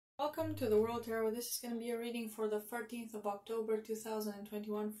Welcome to the World Tarot. This is going to be a reading for the 13th of October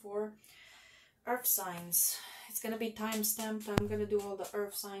 2021 for Earth signs. It's going to be time stamped. I'm going to do all the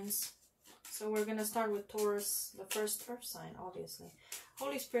Earth signs. So we're going to start with Taurus, the first Earth sign, obviously.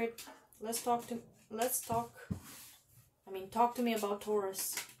 Holy Spirit, talk to me about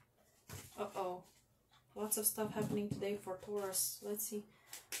Taurus. Uh-oh. Lots of stuff happening today for Taurus. Let's see.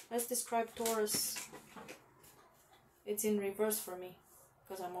 Let's describe Taurus. It's in reverse for me,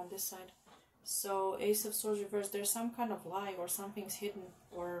 because I'm on this side. So Ace of Swords reverse, there's some kind of lie or something's hidden,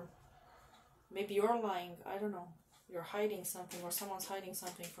 or maybe you're lying, I don't know. You're hiding something or someone's hiding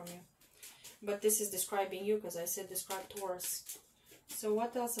something from you. But this is describing you because I said describe Taurus. So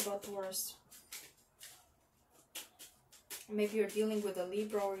what else about Taurus? Maybe you're dealing with a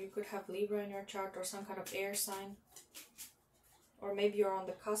Libra, or you could have Libra in your chart, or some kind of air sign. Or maybe you're on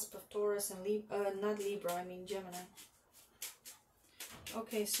the cusp of Taurus and not Libra, I mean Gemini.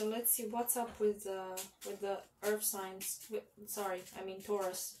 Okay, so let's see what's up with the Earth signs.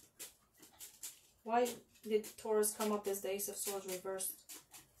 Taurus. Why did Taurus come up as the Ace of Swords reversed?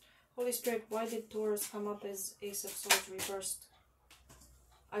 Holy Spirit, why did Taurus come up as Ace of Swords reversed?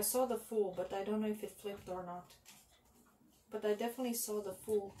 I saw the Fool, but I don't know if it flipped or not. But I definitely saw the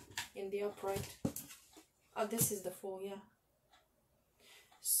Fool in the upright. Oh, this is the Fool, yeah.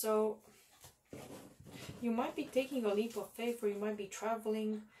 So you might be taking a leap of faith, or you might be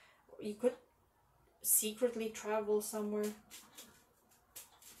traveling. You could secretly travel somewhere.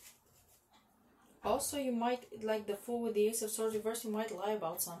 Also, you might, like the Fool with the Ace of Swords reversed, you might lie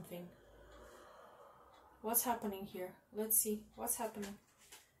about something. What's happening here? Let's see. What's happening?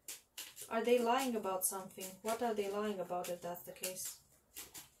 Are they lying about something? What are they lying about if that's the case?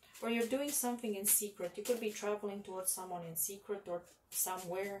 Or you're doing something in secret. You could be traveling towards someone in secret, or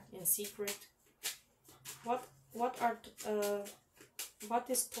somewhere in secret. What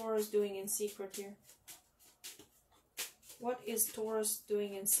is Taurus doing in secret here? What is Taurus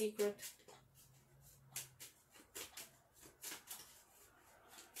doing in secret?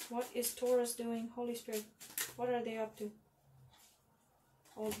 What is Taurus doing? Holy Spirit, what are they up to?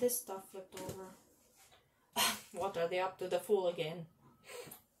 All this stuff flipped over. What are they up to? The Fool again.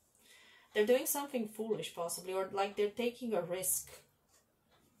 They're doing something foolish, possibly, or like they're taking a risk.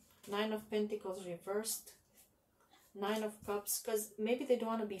 Nine of Pentacles reversed. Nine of Cups, because maybe they don't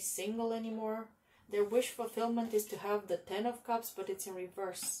want to be single anymore. Their wish fulfillment is to have the Ten of Cups, but it's in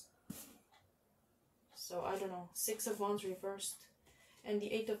reverse. So, I don't know. Six of Wands reversed. And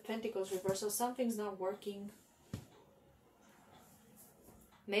the Eight of Pentacles reversed. So, something's not working.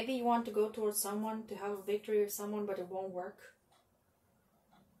 Maybe you want to go towards someone to have a victory or someone, but it won't work.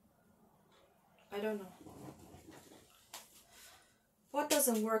 I don't know. What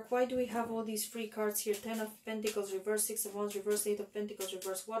doesn't work? Why do we have all these free cards here? Ten of Pentacles reverse, Six of Wands reverse, Eight of Pentacles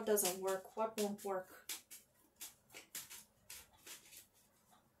reverse. What doesn't work? What won't work?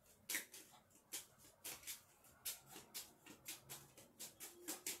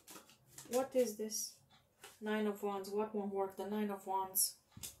 What is this? Nine of Wands. What won't work? The Nine of Wands.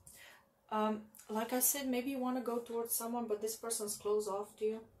 Like I said, maybe you want to go towards someone, but this person's closed off to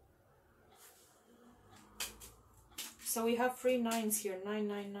you. So we have three nines here,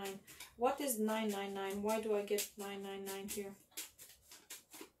 999. What is 999? Why do I get 999 here?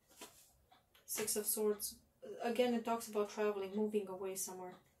 Six of Swords. Again, it talks about traveling, moving away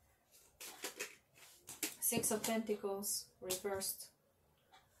somewhere. Six of Pentacles reversed.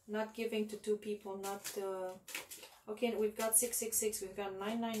 Not giving to two people, not... Okay, we've got 666. We've got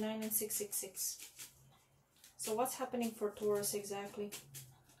 999 and 666. So what's happening for Taurus exactly?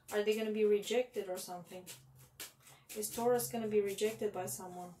 Are they going to be rejected or something? Is Taurus going to be rejected by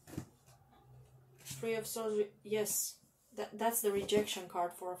someone? Three of Swords, yes. That's the rejection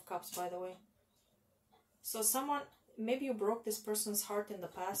card, Four of Cups, by the way. So someone, maybe you broke this person's heart in the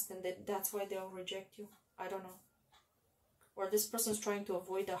past, and that's why they'll reject you. I don't know. Or this person's trying to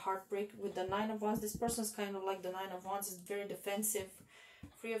avoid a heartbreak. With the Nine of Wands, this person's kind of like the Nine of Wands, is very defensive.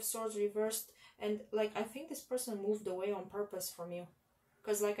 Three of Swords reversed. And like, I think this person moved away on purpose from you.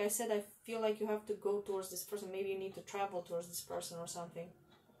 Because like I said, I feel like you have to go towards this person. Maybe you need to travel towards this person or something.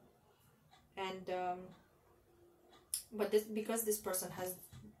 And, because this person has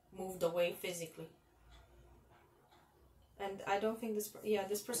moved away physically. And I don't think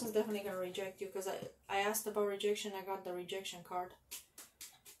this person's definitely going to reject you. Because I asked about rejection, I got the rejection card.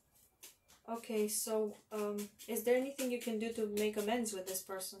 Okay, so, is there anything you can do to make amends with this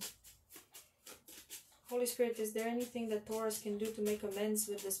person? Holy Spirit, is there anything that Taurus can do to make amends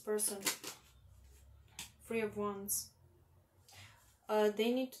with this person? Three of Wands.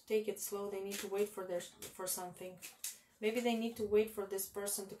 They need to take it slow. They need to wait for something. Maybe they need to wait for this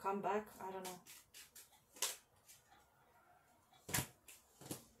person to come back. I don't know.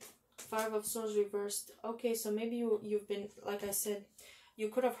 5 of Swords reversed. Okay, so maybe you've been, like I said, you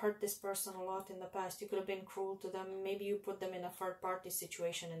could have hurt this person a lot in the past. You could have been cruel to them. Maybe you put them in a third party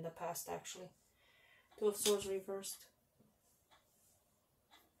situation in the past, actually. 2 of Swords reversed.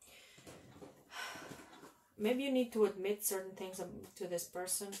 Maybe you need to admit certain things to this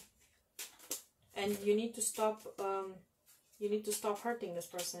person. And you need to stop hurting this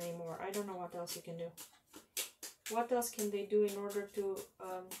person anymore. I don't know what else you can do. What else can they do in order to...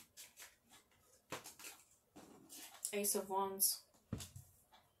 Ace of Wands.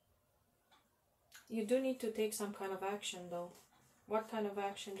 You do need to take some kind of action, though. What kind of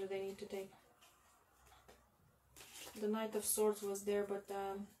action do they need to take? The Knight of Swords was there, but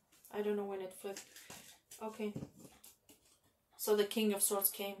I don't know when it flipped. Okay. So the King of Swords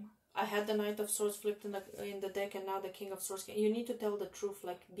came. I had the Knight of Swords flipped in the deck, and now the King of Swords came. You need to tell the truth,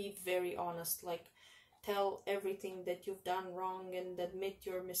 like, be very honest, like, tell everything that you've done wrong and admit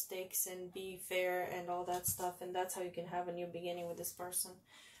your mistakes and be fair and all that stuff, and that's how you can have a new beginning with this person.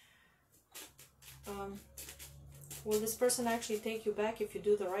 Will this person actually take you back if you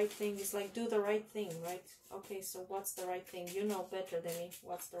do the right thing? It's like, do the right thing, right? Okay, so what's the right thing? You know better than me.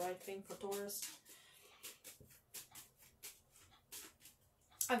 What's the right thing for Taurus?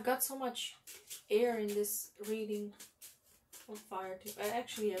 I've got so much air in this reading. Or fire too.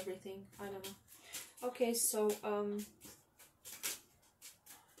 Actually everything. I don't know. Okay, so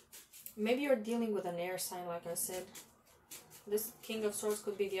maybe you're dealing with an air sign, like I said. This King of Swords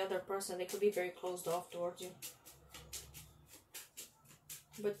could be the other person. They could be very closed off towards you.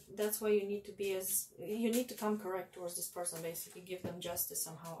 But that's why you need to be you need to come correct towards this person, basically. Give them justice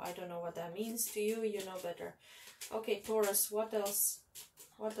somehow. I don't know what that means to you. You know better. Okay, Taurus, what else?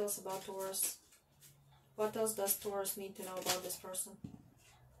 What else about Taurus? What else does Taurus need to know about this person?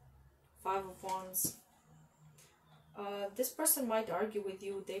 5 of Wands. This person might argue with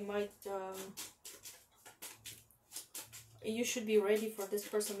you. They might... you should be ready for this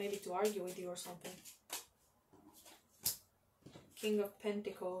person maybe to argue with you or something. King of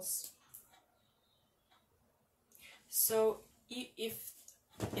Pentacles. So, if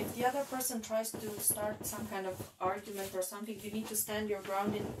the other person tries to start some kind of argument or something, you need to stand your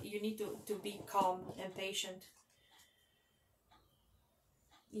ground and you need to be calm and patient.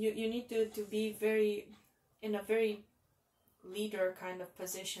 You need to be in a very leader kind of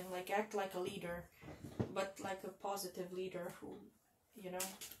position, like act like a leader, but like a positive leader who, you know,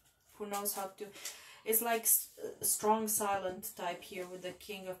 who knows how to... It's like strong silent type here with the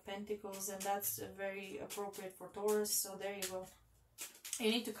King of Pentacles, and that's very appropriate for Taurus, so there you go. You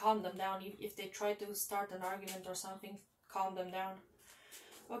need to calm them down. If they try to start an argument or something, calm them down.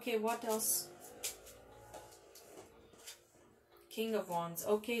 Okay, what else? King of Wands.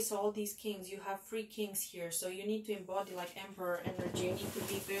 Okay, so all these kings, you have 3 kings here, so you need to embody like Emperor energy. You need to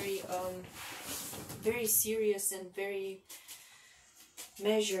be very very serious and very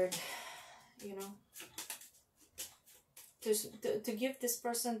measured, you know, to give this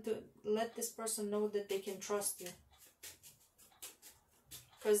person, to let this person know that they can trust you,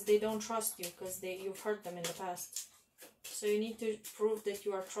 because they don't trust you, because you've hurt them in the past. So you need to prove that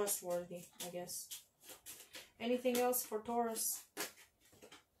you are trustworthy, I guess. Anything else for Taurus?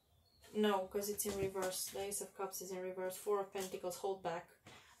 No, because it's in reverse. The Ace of Cups is in reverse. 4 of Pentacles, hold back.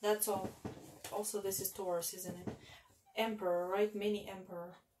 That's all. Also, this is Taurus, isn't it? Emperor, right? Mini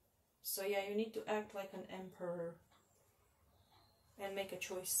Emperor. So yeah, you need to act like an emperor and make a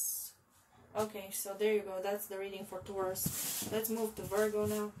choice. Okay, so there you go. That's the reading for Taurus. Let's move to Virgo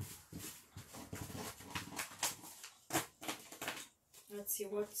now. Let's see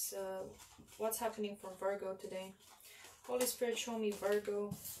what's happening for Virgo today. Holy Spirit, show me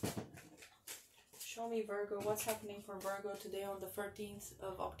Virgo. Show me Virgo. What's happening for Virgo today on the 13th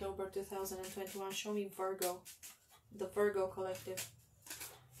of October 2021? Show me Virgo. The Virgo Collective.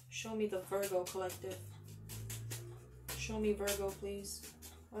 Show me the Virgo Collective. Show me Virgo, please.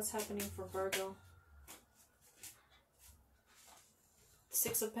 What's happening for Virgo?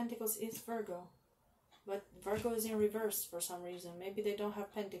 6 of Pentacles is Virgo. But Virgo is in reverse for some reason. Maybe they don't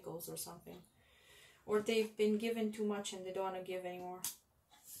have pentacles or something. Or they've been given too much and they don't want to give anymore.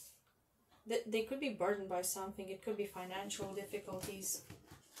 They could be burdened by something. It could be financial difficulties.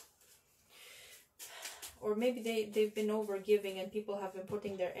 Or maybe they've been over-giving and people have been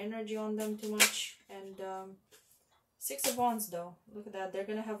putting their energy on them too much. And 6 of Wands though. Look at that. They're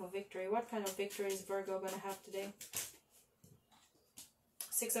going to have a victory. What kind of victory is Virgo going to have today?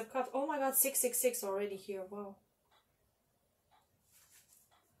 6 of Cups. Oh my god, 666 already here. Wow.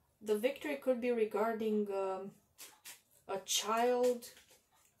 The victory could be regarding a child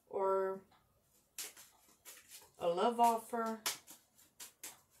or a love offer.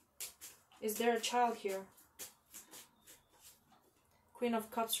 Is there a child here? Queen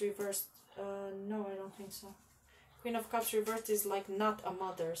of Cups reversed. No, I don't think so. Queen of Cups reversed is like not a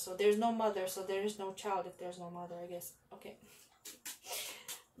mother. So there's no mother, so there is no child if there's no mother, I guess. Okay.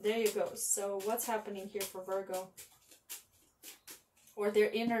 There you go. So what's happening here for Virgo? Or their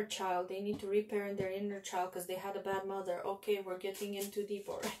inner child. They need to reparent their inner child because they had a bad mother. Okay, we're getting in too deep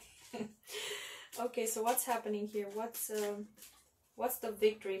already. Okay, so what's happening here? What's the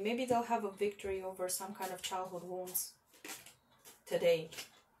victory? Maybe they'll have a victory over some kind of childhood wounds today.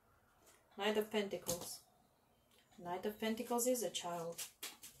 Knight of Pentacles. Knight of Pentacles is a child.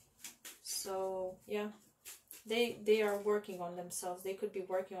 So, yeah. They are working on themselves. They could be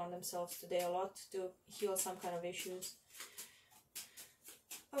working on themselves today a lot to heal some kind of issues.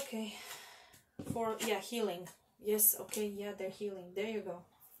 Okay. Healing. Yes, okay, yeah, they're healing. There you go.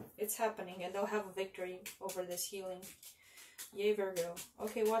 It's happening, and they'll have a victory over this healing. Yay, Virgo.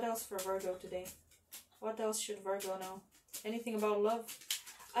 Okay, what else for Virgo today? What else should Virgo know? Anything about love?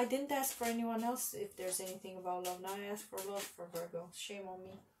 I didn't ask for anyone else if there's anything about love. Now I ask for love for Virgo. Shame on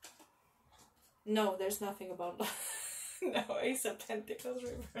me. No, there's nothing about love. No, Ace of Pentacles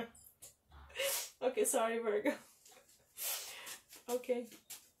reversed. Okay, sorry, Virgo. Okay.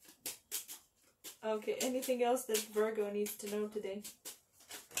 Okay, anything else that Virgo needs to know today?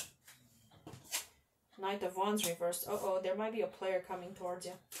 Knight of Wands reversed. Uh-oh, there might be a player coming towards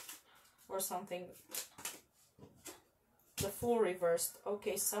you. Or something. The Fool reversed.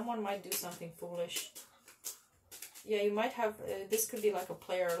 Okay, someone might do something foolish. Yeah, you might have... this could be like a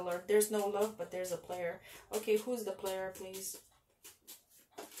player alert. There's no love, but there's a player. Okay, who's the player, please?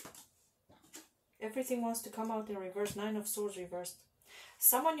 Everything wants to come out in reverse. Nine of Swords reversed.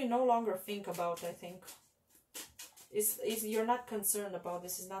 Someone you no longer think about, I think. You're not concerned about.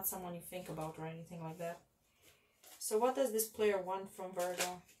 This is not someone you think about or anything like that. So what does this player want from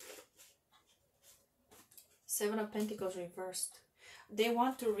Virgo? Seven of Pentacles reversed. They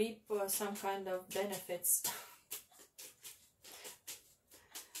want to reap some kind of benefits.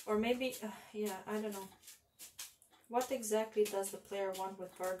 Or maybe, yeah, I don't know. What exactly does the player want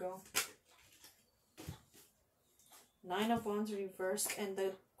with Virgo? Nine of Wands reversed and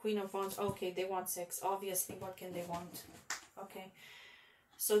the Queen of Wands. Okay, they want sex. Obviously, what can they want? Okay.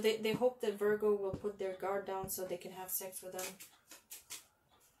 So they hope that Virgo will put their guard down so they can have sex with them.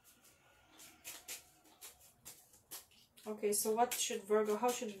 Okay, so how should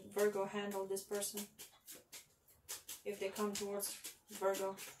Virgo handle this person? If they come towards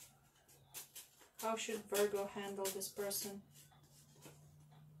Virgo. How should Virgo handle this person?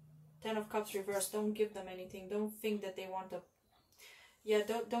 Ten of Cups reversed. Don't give them anything. Don't think that they want to... Yeah,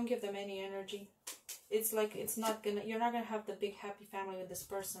 don't give them any energy. It's like it's not gonna... You're not gonna have the big happy family with this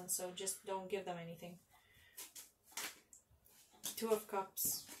person, so just don't give them anything. Two of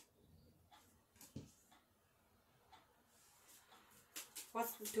Cups.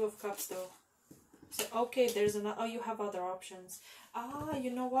 What's the Two of Cups though? So, okay, there's another... Oh, you have other options. Ah,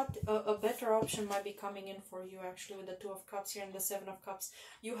 you know what? A better option might be coming in for you, actually, with the Two of Cups here and the Seven of Cups.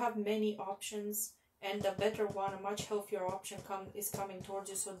 You have many options, and a better one, a much healthier option is coming towards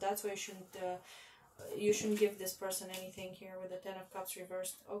you. So that's why you shouldn't give this person anything here with the Ten of Cups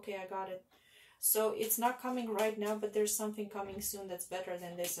reversed. Okay, I got it. So it's not coming right now, but there's something coming soon that's better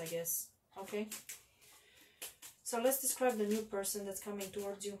than this, I guess. Okay? So let's describe the new person that's coming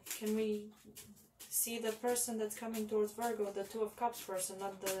towards you. Can we... see the person that's coming towards Virgo, the Two of Cups person,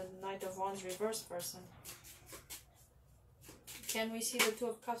 not the Knight of Wands reverse person. Can we see the Two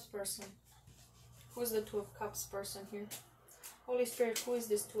of Cups person? Who's the Two of Cups person here? Holy Spirit, who is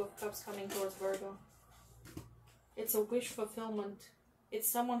this Two of Cups coming towards Virgo? It's a wish fulfillment. It's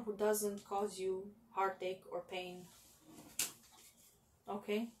someone who doesn't cause you heartache or pain.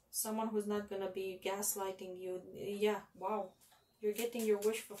 Okay? Someone who's not going to be gaslighting you. Yeah, wow. You're getting your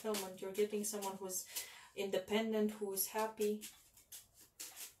wish fulfillment. You're getting someone who's independent, who's happy,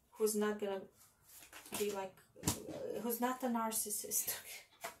 who's not gonna be like, who's not a narcissist.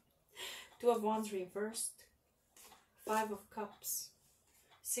 Two of Wands reversed, Five of Cups,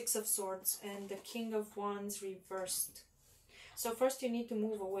 Six of Swords, and the King of Wands reversed. So first you need to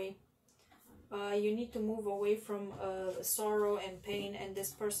move away. You need to move away from sorrow and pain, and this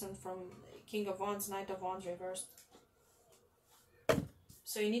person from King of Wands, Knight of Wands reversed.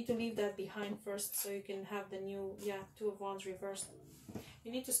 So you need to leave that behind first so you can have the new, yeah, Two of Wands reversed.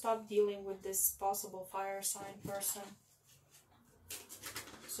 You need to stop dealing with this possible fire sign person.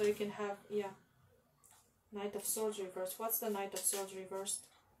 So you can have, yeah, Knight of Swords reversed. What's the Knight of Swords reversed?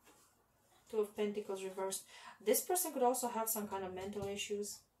 Two of Pentacles reversed. This person could also have some kind of mental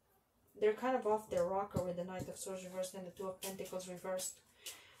issues. They're kind of off their rocker with the Knight of Swords reversed and the Two of Pentacles reversed.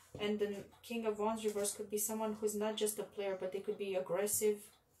 And the King of Wands reversed could be someone who's not just a player, but they could be aggressive.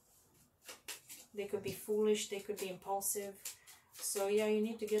 They could be foolish. They could be impulsive. So yeah, you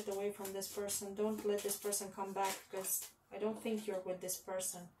need to get away from this person. Don't let this person come back, because I don't think you're with this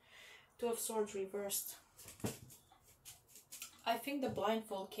person. Two of Swords reversed. I think the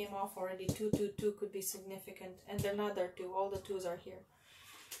blindfold came off already. 222 could be significant. And another 2. All the 2s are here.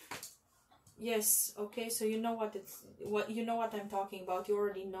 Yes, okay, so you know what I'm talking about. You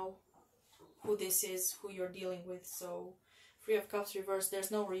already know who this is, who you're dealing with. So Three of Cups reversed.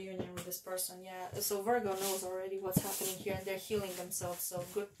 There's no reunion with this person. Yeah, so Virgo knows already what's happening here, and they're healing themselves. So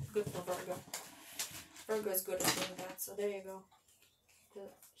good for Virgo. Virgo is good at doing that. So there you go.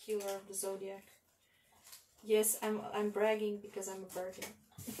 The healer of the zodiac. Yes, I'm bragging because I'm a virgin.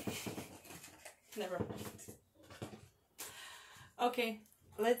 Never mind. Okay,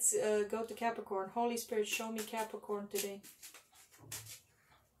 let's go to Capricorn. Holy Spirit, show me Capricorn today.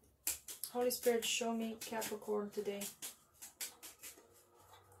 Holy Spirit, show me Capricorn today.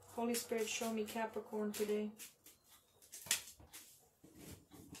 Holy Spirit, show me Capricorn today.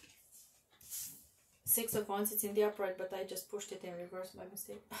 Six of Wands, it's in the upright, but I just pushed it in reverse by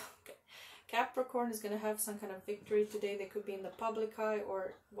mistake. Okay. Capricorn is going to have some kind of victory today. They could be in the public eye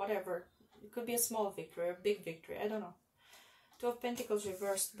or whatever. It could be a small victory or a big victory. I don't know. Two of Pentacles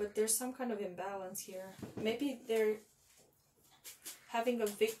reversed, but there's some kind of imbalance here. Maybe they're having a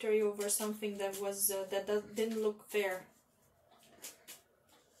victory over something that was didn't look fair.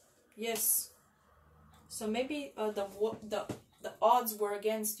 Yes. So maybe the odds were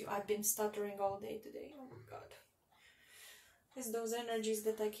against you. I've been stuttering all day today. Oh my God. It's those energies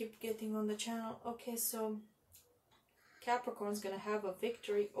that I keep getting on the channel. Okay, so Capricorn's gonna have a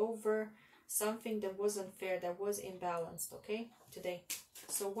victory over something that wasn't fair, that was imbalanced, okay, today.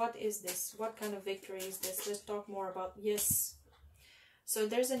 So what is this? What kind of victory is this? Let's talk more about. Yes. So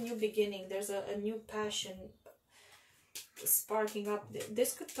there's a new beginning. There's a new passion sparking up.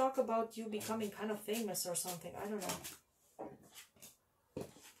 This could talk about you becoming kind of famous or something. I don't know.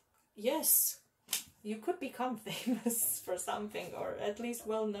 Yes. You could become famous for something, or at least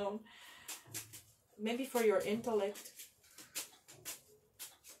well known. Maybe for your intellect.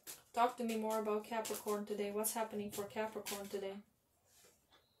 Talk to me more about Capricorn today. What's happening for Capricorn today?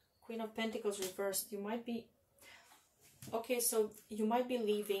 Queen of Pentacles reversed. You might be... Okay, so you might be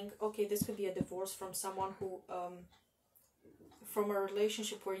leaving. Okay, this could be a divorce from someone who... from a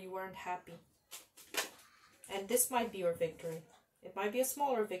relationship where you weren't happy. And this might be your victory. It might be a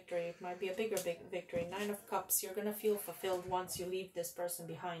smaller victory. It might be a big victory. Nine of Cups. You're going to feel fulfilled once you leave this person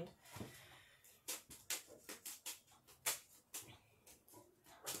behind.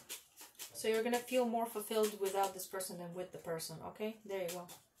 So you're going to feel more fulfilled without this person than with the person. Okay? There you go.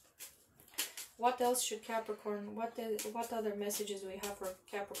 What else should Capricorn... What other messages do we have for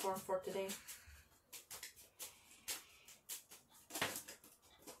Capricorn for today?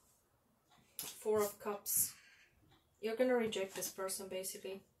 Four of Cups. You're going to reject this person,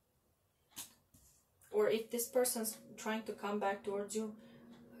 basically. Or if this person's trying to come back towards you,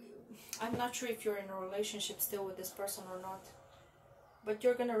 I'm not sure if you're in a relationship still with this person or not. But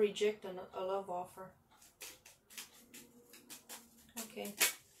you're going to reject a love offer. Okay.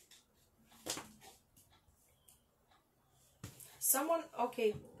 Someone,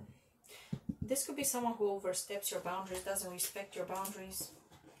 okay. This could be someone who oversteps your boundaries, doesn't respect your boundaries.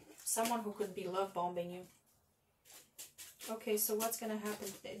 Someone who could be love bombing you. Okay, so what's going to happen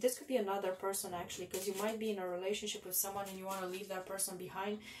today? This could be another person, actually, because you might be in a relationship with someone and you want to leave that person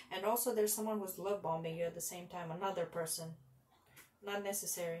behind. And also there's someone who's love bombing you at the same time. Another person. Not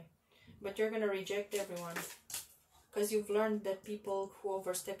necessary. But you're going to reject everyone. Because you've learned that people who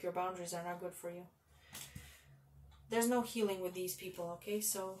overstep your boundaries are not good for you. There's no healing with these people, okay?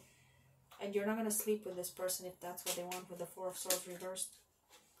 So, and you're not going to sleep with this person if that's what they want with the Four of Swords reversed.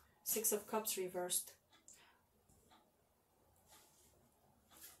 Six of Cups reversed.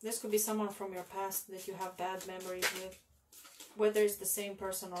 This could be someone from your past that you have bad memories with. Whether it's the same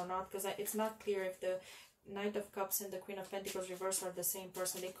person or not, because it's not clear if the Knight of Cups and the Queen of Pentacles reversed are the same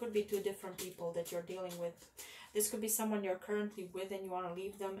person. They could be two different people that you're dealing with. This could be someone you're currently with and you want to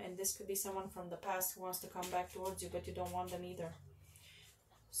leave them. And this could be someone from the past who wants to come back towards you, but you don't want them either.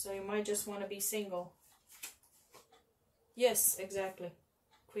 So you might just want to be single. Yes, exactly.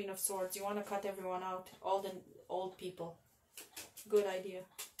 Queen of Swords. You want to cut everyone out. All the old people. Good idea.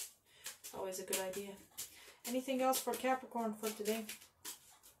 Always a good idea. Anything else for Capricorn for today?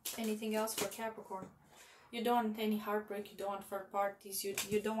 Anything else for Capricorn? You don't want any heartbreak. You don't want third parties.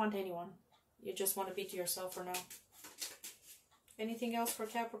 You don't want anyone. You just want to be to yourself for now. Anything else for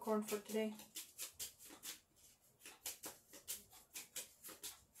Capricorn for today?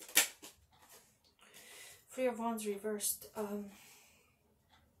 Three of Wands reversed.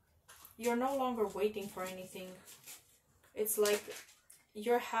 You're no longer waiting for anything. It's like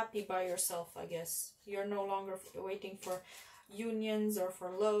you're happy by yourself, I guess. You're no longer waiting for unions or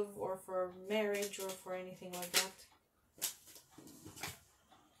for love or for marriage or for anything like that.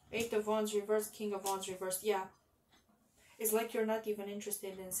 Eight of Wands reversed, King of Wands reversed. Yeah. It's like you're not even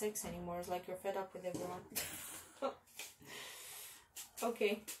interested in sex anymore. It's like you're fed up with everyone.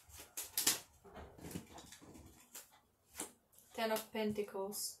 Okay. Ten of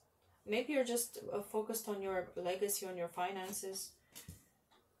Pentacles. Maybe you're just focused on your legacy, on your finances.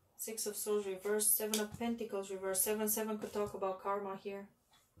 Six of Swords reversed. Seven of Pentacles reversed. 7-7 could talk about karma here.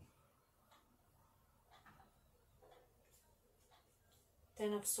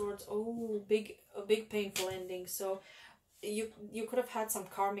 Ten of Swords. Oh, a big painful ending. So you could have had some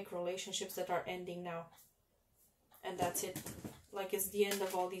karmic relationships that are ending now. And that's it. Like it's the end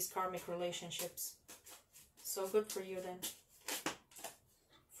of all these karmic relationships. So good for you then.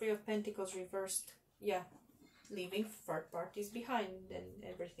 Three of Pentacles reversed. Yeah. Leaving third parties behind and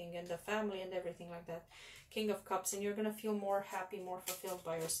everything. And the family and everything like that. King of Cups. And you're going to feel more happy, more fulfilled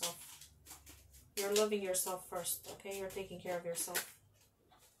by yourself. You're loving yourself first. Okay? You're taking care of yourself.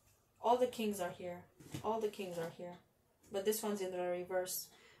 All the kings are here. All the kings are here. But this one's in the reverse.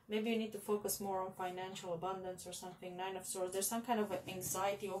 Maybe you need to focus more on financial abundance or something. Nine of Swords. There's some kind of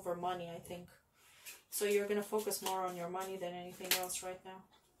anxiety over money, I think. So you're going to focus more on your money than anything else right now.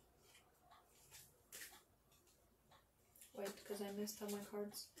 Wait, because I messed up my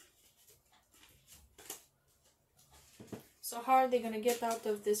cards. So how are they going to get out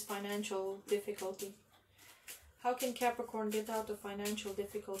of this financial difficulty? How can Capricorn get out of financial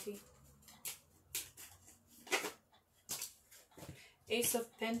difficulty? Ace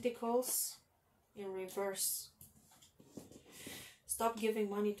of Pentacles in reverse. Stop giving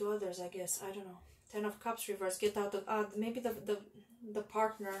money to others, I guess. I don't know. Ten of Cups reverse. Get out of... maybe the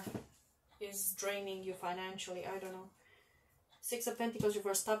partner is draining you financially. I don't know. Six of Pentacles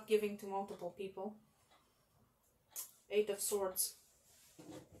reverse. Stop giving to multiple people. Eight of Swords.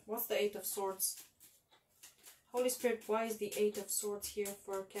 What's the Eight of Swords? Holy Spirit, why is the Eight of Swords here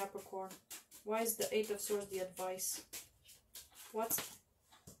for Capricorn? Why is the Eight of Swords the advice? What's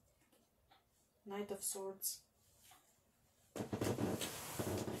Knight of Swords?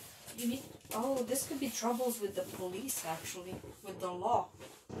 You need... oh, this could be troubles with the police, actually. With the law.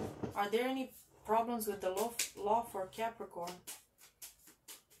 Are there any problems with the law for Capricorn?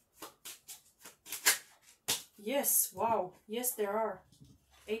 Yes, wow. Yes, there are.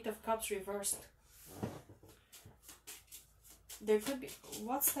 Eight of Cups reversed. There could be...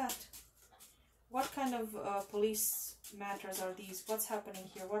 what's that? What kind of police matters are these? What's happening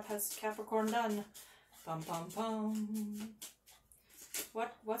here? What has Capricorn done? Pum pum pum.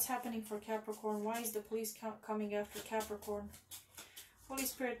 What's happening for Capricorn? Why is the police coming after Capricorn? Holy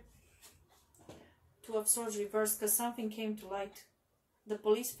Spirit. Two of Swords reversed because something came to light. The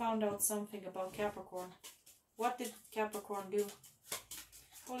police found out something about Capricorn. What did Capricorn do?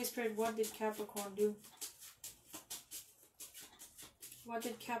 Holy Spirit, what did Capricorn do? What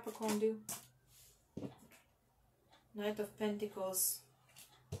did Capricorn do? Knight of Pentacles.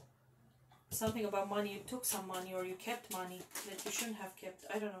 Something about money. You took some money or you kept money that you shouldn't have kept.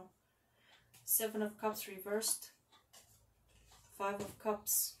 I don't know. Seven of Cups reversed. Five of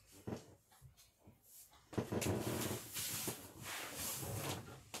Cups.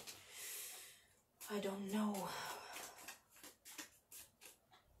 I don't know.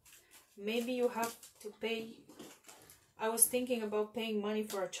 Maybe you have to pay... I was thinking about paying money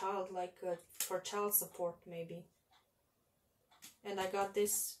for a child, like for child support maybe. And I got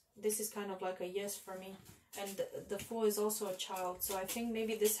this. This is kind of like a yes for me. And the Fool is also a child. So I think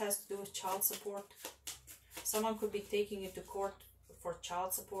maybe this has to do with child support. Someone could be taking you to court for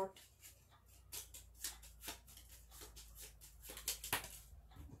child support.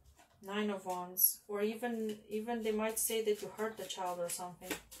 Nine of Wands. Or even they might say that you hurt the child or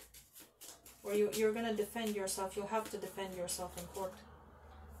something. Or you're going to defend yourself. You'll have to defend yourself in court.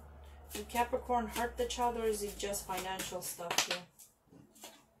 Did Capricorn hurt the child or is it just financial stuff here?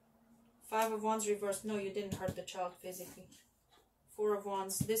 Five of Wands reversed. No, you didn't hurt the child physically. Four of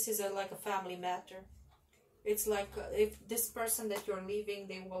Wands. This is like a family matter. It's like if this person that you're leaving,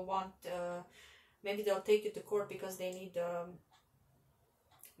 they will want... maybe they'll take you to court because they need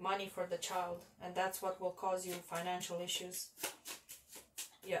money for the child. And that's what will cause you financial issues.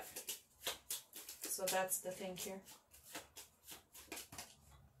 Yeah. So that's the thing here.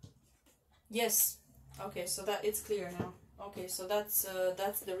 Yes. Okay, so that it's clear now. Okay, so that's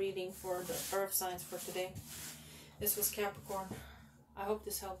the reading for the earth signs for today. This was Capricorn. I hope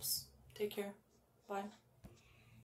this helps. Take care. Bye.